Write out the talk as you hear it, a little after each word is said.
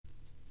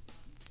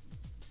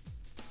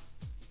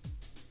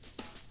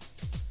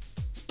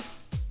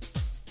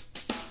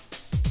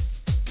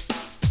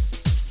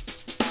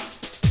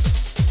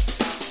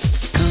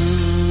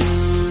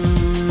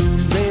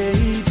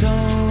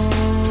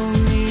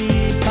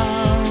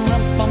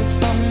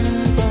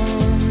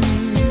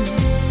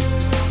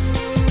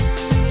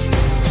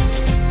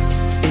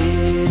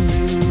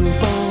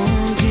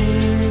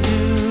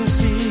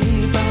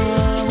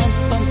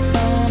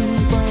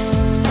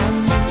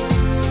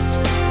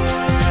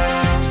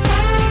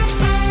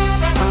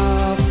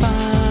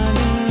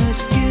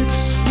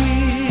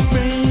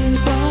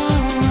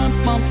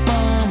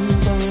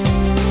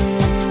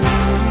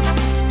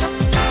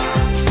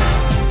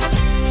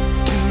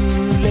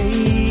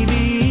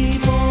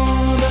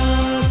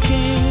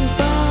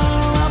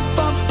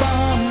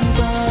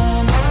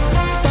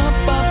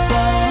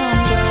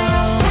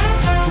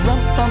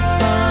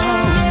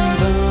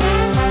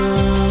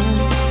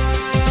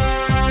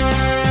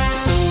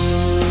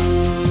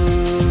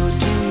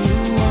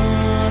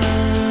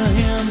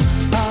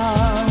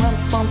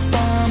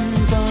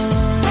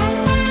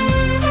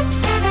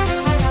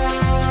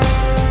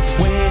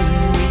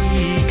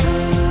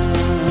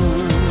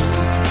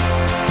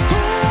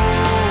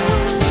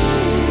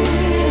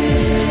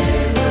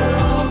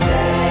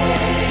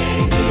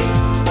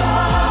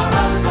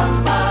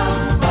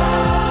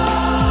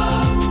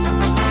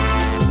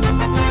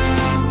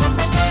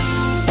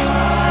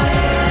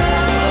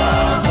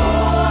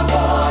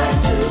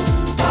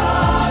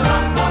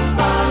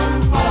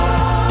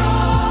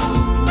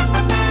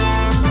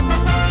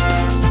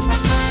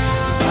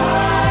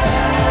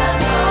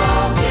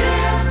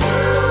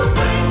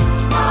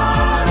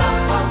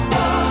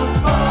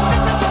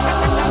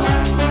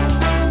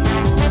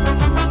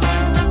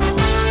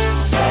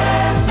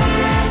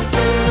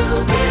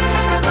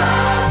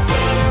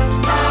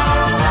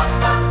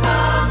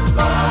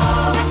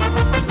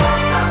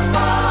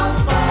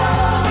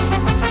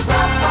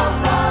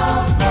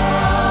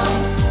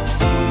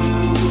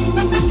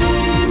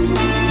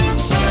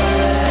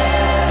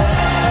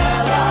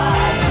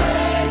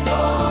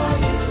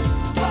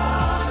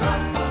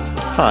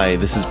Hi,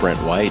 this is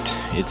Brent White.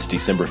 It's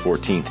December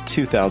 14th,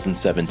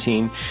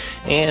 2017,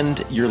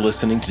 and you're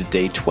listening to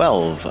day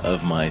 12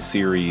 of my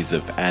series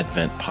of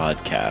Advent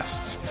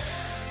podcasts.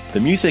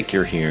 The music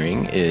you're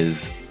hearing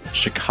is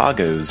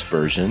Chicago's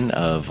version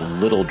of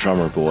Little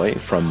Drummer Boy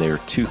from their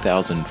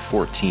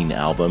 2014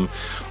 album,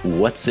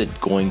 What's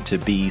It Going to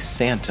Be,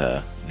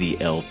 Santa,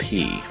 the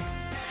LP.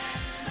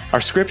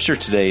 Our scripture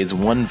today is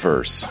one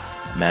verse,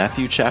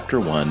 Matthew chapter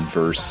 1,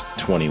 verse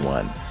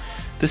 21.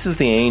 This is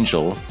the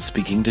angel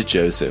speaking to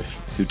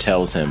Joseph, who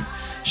tells him,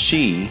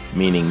 "She,"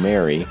 meaning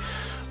Mary,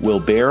 "will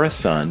bear a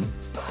son,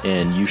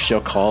 and you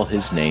shall call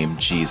his name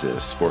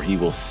Jesus, for he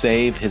will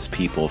save his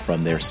people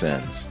from their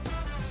sins."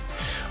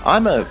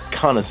 I'm a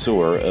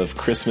connoisseur of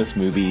Christmas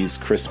movies,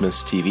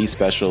 Christmas TV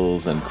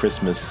specials, and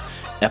Christmas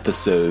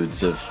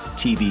episodes of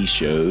TV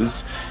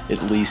shows,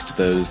 at least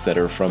those that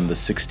are from the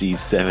 60s,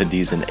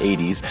 70s, and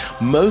 80s,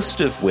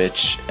 most of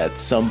which, at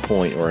some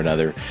point or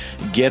another,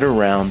 get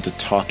around to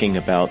talking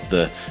about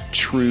the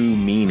true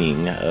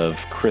meaning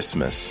of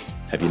Christmas.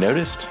 Have you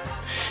noticed?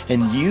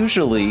 And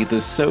usually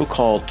the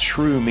so-called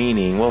true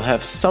meaning will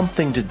have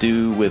something to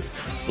do with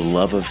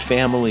love of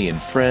family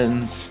and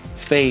friends,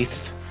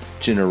 faith,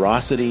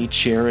 generosity,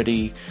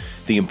 charity,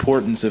 the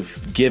importance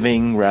of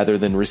giving rather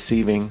than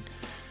receiving.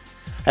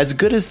 As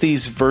good as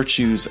these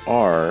virtues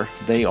are,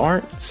 they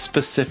aren't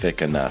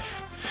specific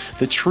enough.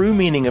 The true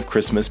meaning of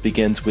Christmas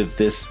begins with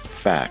this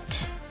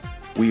fact: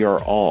 we are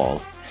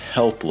all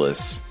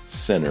helpless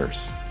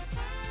sinners.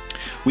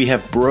 We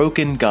have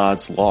broken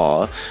God's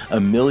law a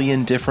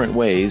million different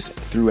ways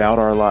throughout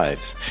our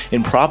lives,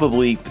 in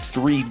probably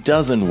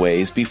 36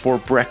 ways before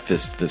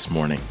breakfast this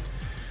morning.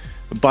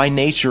 By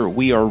nature,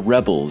 we are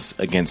rebels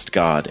against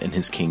God and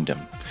His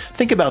kingdom.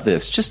 Think about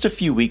this. Just a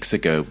few weeks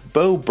ago,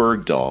 Bo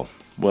Bergdahl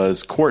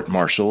was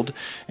court-martialed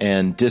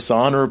and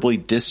dishonorably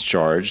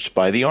discharged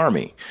by the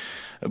Army.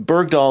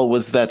 Bergdahl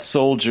was that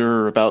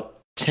soldier about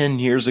 10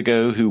 years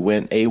ago who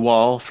went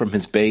AWOL from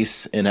his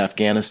base in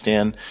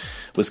Afghanistan,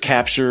 was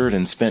captured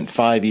and spent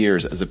 5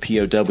 years as a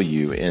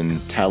POW in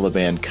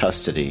Taliban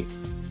custody.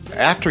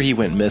 After he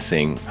went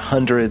missing,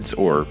 hundreds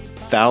or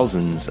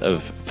thousands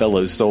of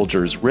fellow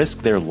soldiers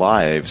risked their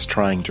lives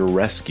trying to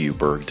rescue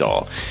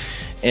Bergdahl,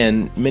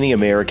 and many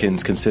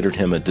Americans considered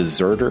him a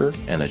deserter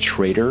and a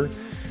traitor.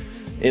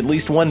 At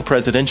least one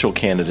presidential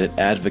candidate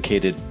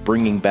advocated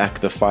bringing back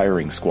the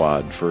firing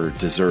squad for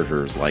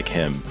deserters like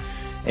him,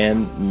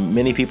 and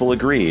many people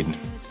agreed.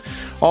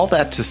 All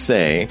that to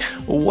say,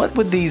 what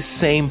would these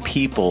same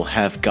people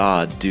have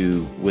God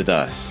do with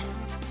us?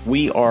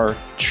 We are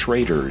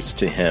traitors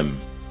to Him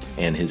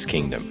and His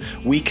kingdom.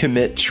 We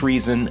commit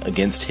treason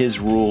against His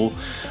rule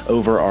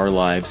over our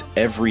lives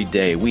every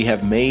day. We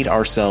have made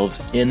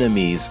ourselves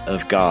enemies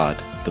of God,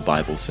 the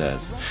Bible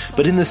says.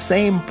 But in the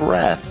same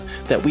breath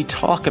that we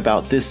talk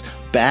about this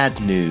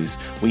bad news,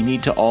 we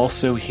need to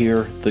also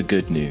hear the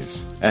good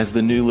news. As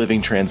the New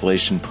Living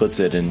Translation puts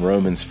it in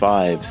Romans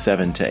 5,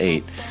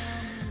 7-8,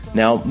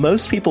 "Now,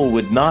 most people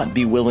would not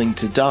be willing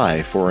to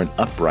die for an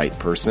upright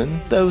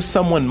person, though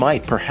someone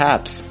might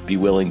perhaps be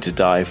willing to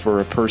die for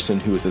a person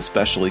who is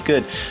especially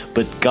good.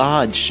 But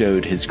God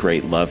showed His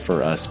great love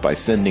for us by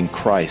sending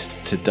Christ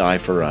to die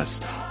for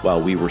us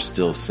while we were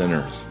still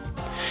sinners."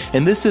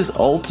 And this is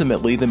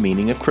ultimately the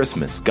meaning of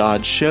Christmas.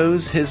 God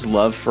shows His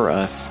love for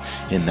us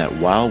in that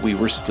while we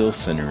were still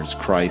sinners,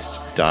 Christ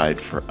died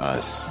for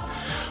us.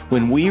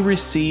 When we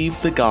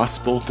receive the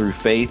gospel through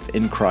faith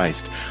in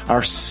Christ,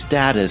 our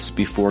status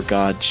before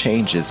God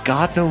changes.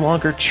 God no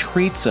longer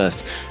treats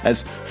us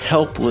as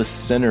helpless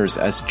sinners,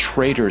 as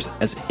traitors,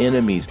 as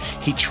enemies.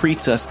 He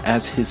treats us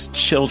as His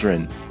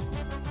children.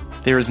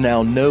 There is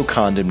now no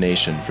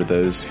condemnation for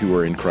those who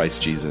are in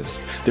Christ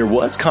Jesus. There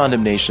was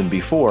condemnation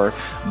before,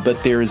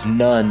 but there is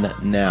none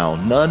now,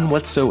 none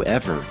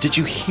whatsoever. Did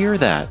you hear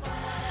that?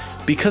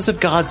 Because of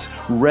God's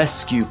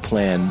rescue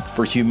plan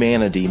for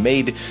humanity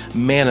made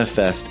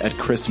manifest at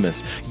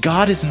Christmas,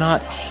 God is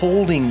not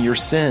holding your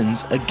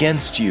sins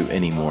against you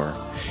anymore.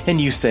 And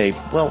you say,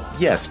 "Well,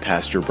 yes,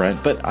 Pastor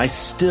Brent, but I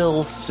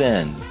still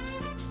sin."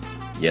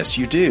 Yes,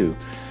 you do.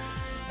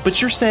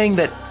 But you're saying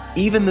that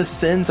even the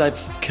sins I've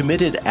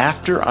committed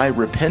after I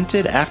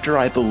repented, after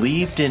I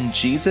believed in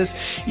Jesus,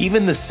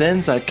 even the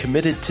sins I've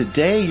committed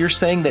today, you're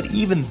saying that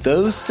even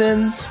those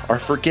sins are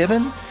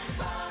forgiven?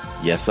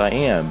 Yes, I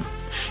am.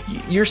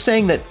 You're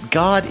saying that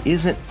God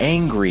isn't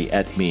angry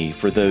at me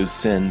for those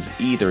sins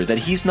either, that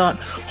He's not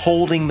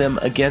holding them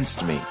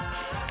against me.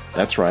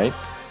 That's right.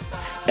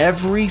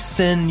 Every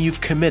sin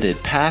you've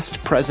committed,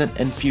 past, present,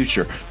 and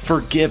future,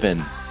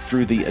 forgiven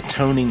through the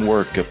atoning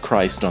work of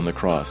Christ on the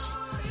cross.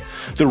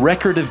 The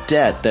record of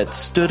debt that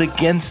stood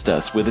against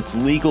us with its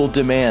legal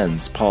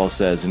demands, Paul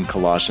says in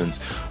Colossians,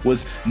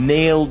 was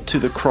nailed to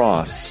the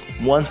cross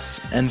once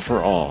and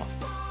for all.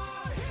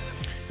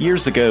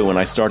 Years ago, when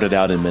I started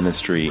out in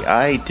ministry,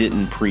 I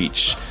didn't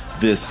preach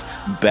this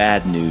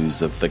bad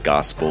news of the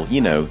gospel,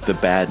 the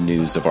bad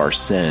news of our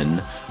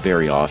sin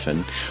very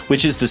often,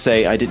 which is to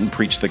say I didn't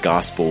preach the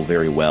gospel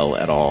very well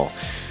at all.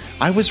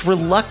 I was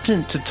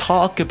reluctant to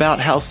talk about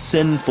how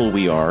sinful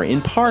we are,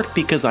 in part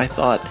because I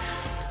thought,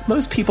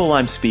 most people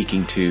I'm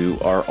speaking to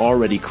are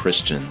already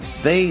Christians.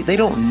 They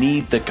don't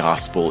need the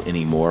gospel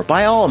anymore.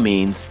 By all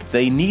means,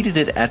 they needed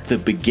it at the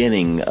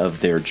beginning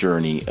of their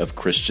journey of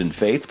Christian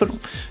faith. But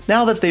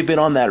now that they've been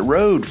on that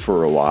road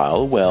for a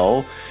while,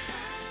 well,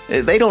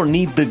 they don't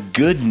need the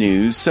good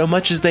news so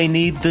much as they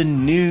need the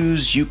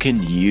news you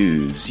can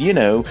use. You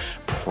know,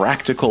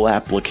 practical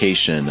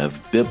application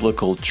of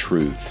biblical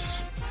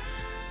truths.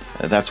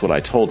 That's what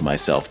I told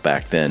myself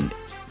back then.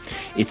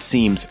 It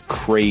seems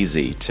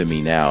crazy to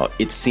me now.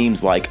 It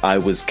seems like I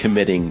was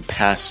committing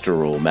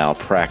pastoral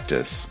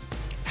malpractice.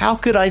 How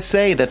could I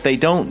say that they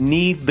don't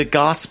need the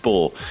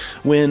gospel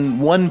when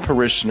one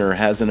parishioner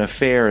has an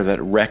affair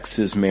that wrecks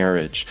his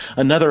marriage,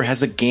 another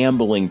has a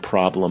gambling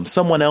problem,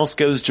 someone else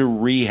goes to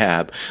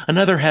rehab,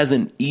 another has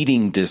an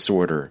eating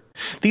disorder?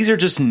 These are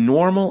just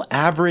normal,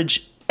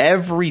 average,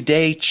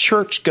 everyday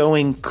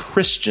church-going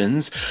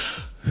Christians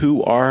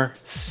who are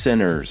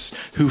sinners,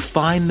 who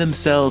find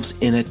themselves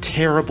in a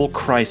terrible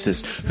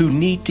crisis, who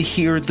need to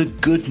hear the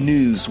good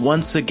news.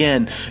 Once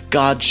again,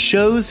 God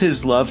shows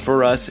his love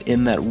for us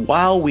in that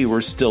while we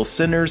were still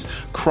sinners,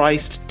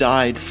 Christ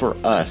died for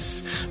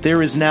us.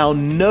 There is now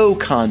no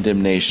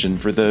condemnation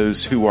for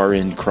those who are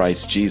in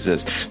Christ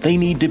Jesus. They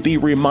need to be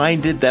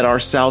reminded that our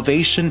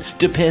salvation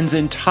depends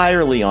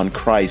entirely on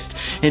Christ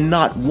and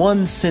not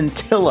one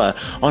scintilla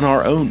on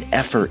our own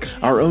effort,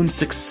 our own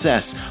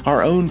success,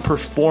 our own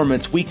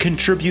performance. We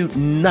contribute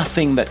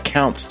nothing that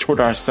counts toward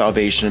our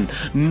salvation,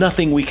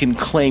 nothing we can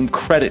claim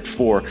credit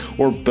for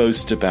or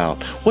boast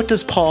about. What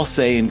does Paul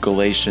say in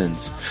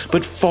Galatians?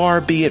 But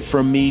far be it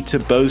from me to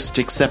boast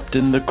except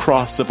in the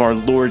cross of our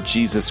Lord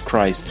Jesus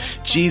Christ.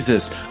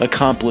 Jesus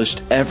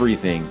accomplished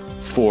everything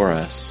for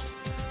us.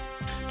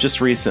 Just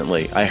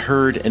recently, I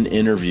heard an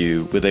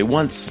interview with a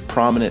once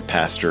prominent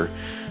pastor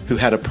who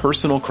had a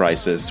personal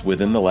crisis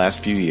within the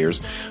last few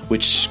years,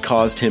 which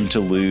caused him to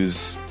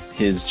lose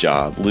his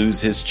job, lose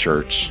his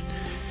church.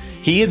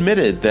 He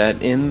admitted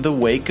that in the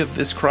wake of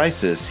this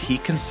crisis, he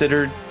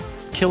considered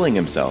killing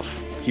himself.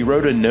 He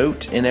wrote a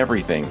note and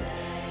everything.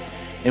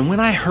 And when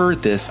I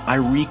heard this, I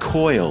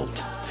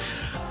recoiled.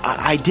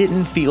 I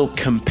didn't feel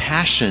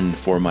compassion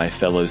for my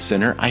fellow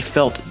sinner. I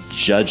felt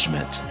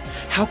judgment.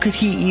 How could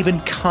he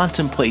even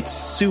contemplate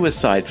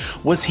suicide?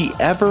 Was he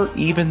ever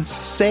even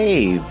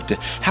saved?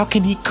 How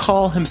can he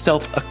call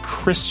himself a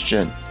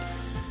Christian?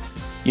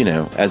 You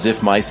know, as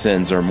if my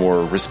sins are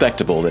more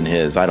respectable than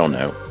his. I don't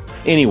know.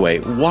 Anyway,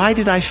 why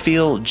did I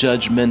feel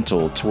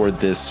judgmental toward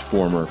this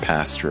former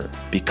pastor?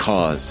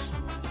 Because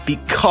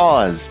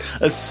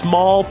a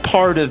small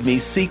part of me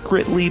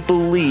secretly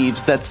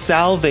believes that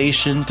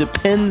salvation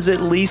depends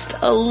at least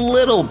a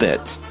little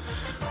bit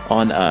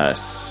on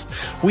us.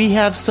 We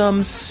have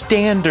some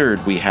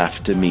standard we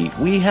have to meet.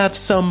 We have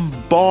some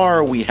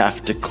bar we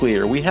have to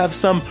clear. We have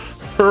some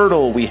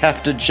hurdle we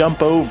have to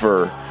jump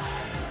over.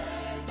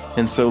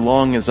 And so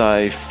long as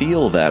I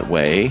feel that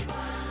way,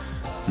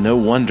 no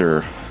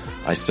wonder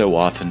I so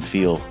often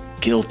feel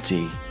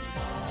guilty.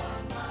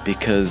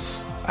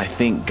 Because I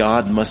think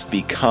God must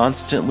be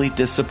constantly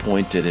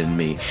disappointed in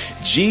me.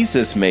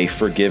 Jesus may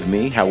forgive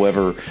me,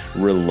 however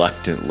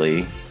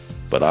reluctantly,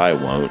 but I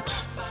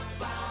won't.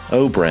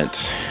 Oh, Brent,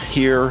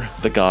 hear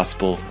the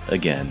gospel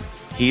again.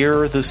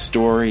 Hear the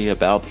story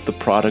about the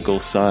prodigal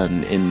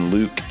son in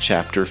Luke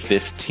chapter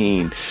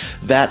 15.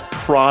 That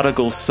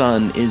prodigal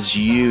son is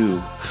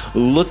you.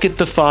 Look at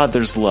the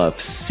Father's love.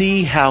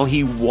 See how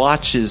he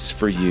watches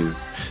for you.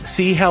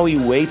 See how he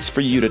waits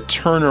for you to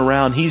turn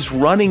around. He's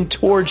running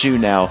towards you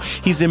now.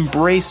 He's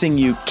embracing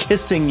you,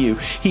 kissing you.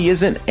 He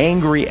isn't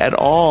angry at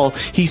all.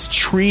 He's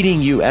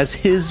treating you as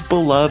his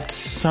beloved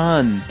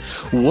son.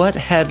 What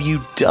have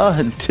you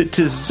done to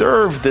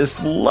deserve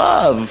this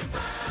love?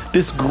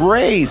 This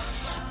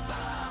grace?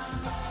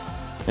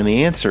 And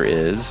the answer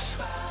is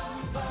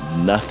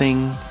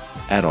nothing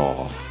at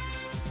all.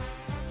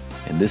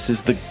 And this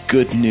is the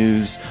good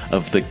news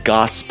of the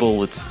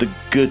gospel. It's the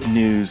good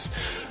news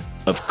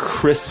of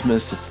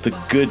Christmas. It's the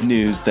good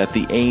news that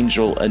the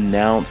angel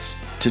announced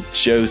to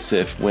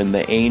Joseph when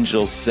the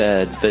angel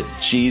said that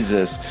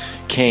Jesus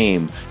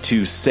came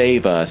to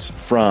save us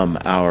from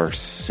our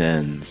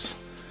sins.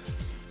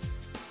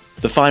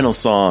 The final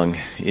song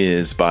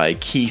is by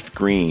Keith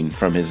Green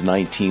from his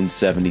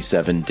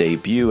 1977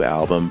 debut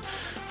album,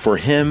 For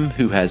Him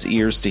Who Has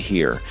Ears to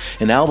Hear,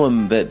 an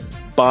album that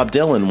Bob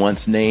Dylan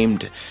once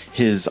named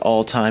his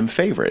all-time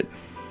favorite.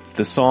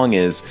 The song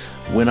is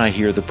When I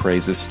Hear the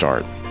Praises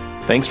Start.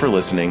 Thanks for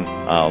listening.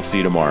 I'll see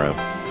you tomorrow.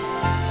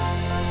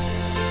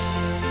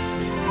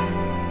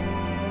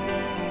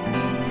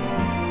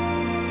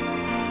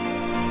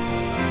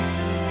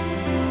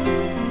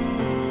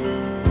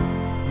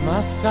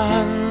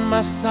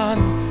 My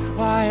son,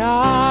 why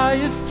are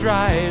you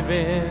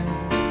striving?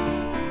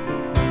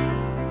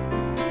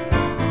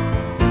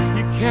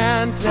 You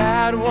can't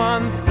add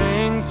one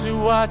thing to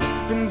what's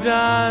been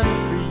done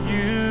for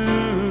you.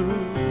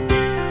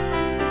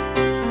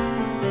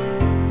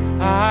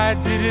 I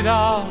did it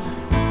all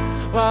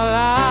while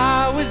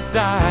I was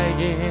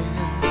dying.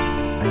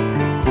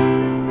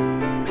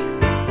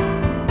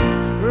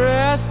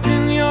 Rest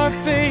in your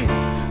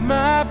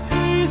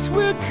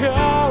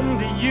come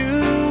to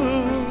you.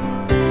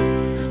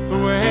 For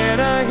when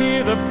I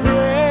hear the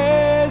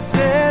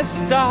praises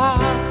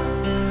start,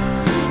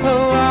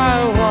 oh, I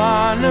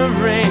wanna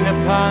rain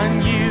upon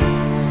you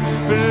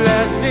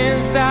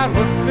blessings that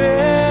will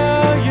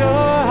fill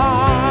your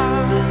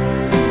heart.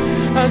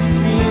 I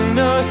see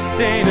no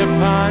stain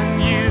upon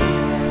you,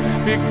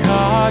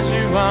 because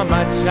you are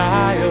my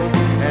child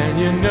and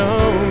you know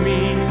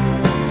me.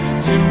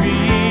 To me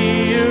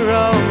you're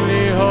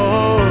only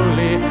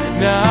holy.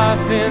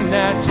 Nothing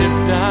that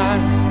you've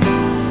done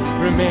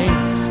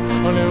remains,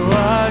 only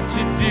what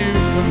you do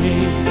for me.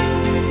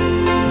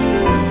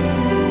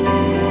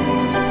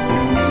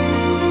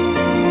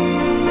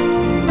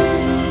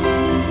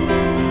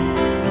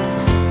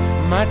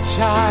 My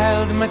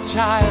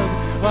child,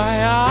 why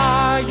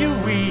are you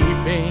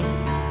weeping?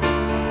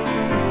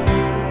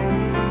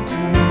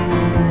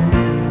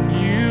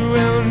 You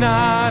will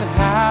not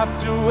have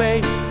to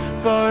wait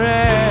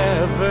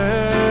forever.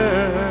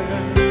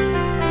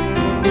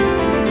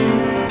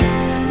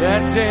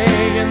 That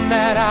day and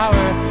that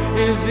hour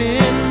is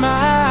in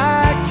my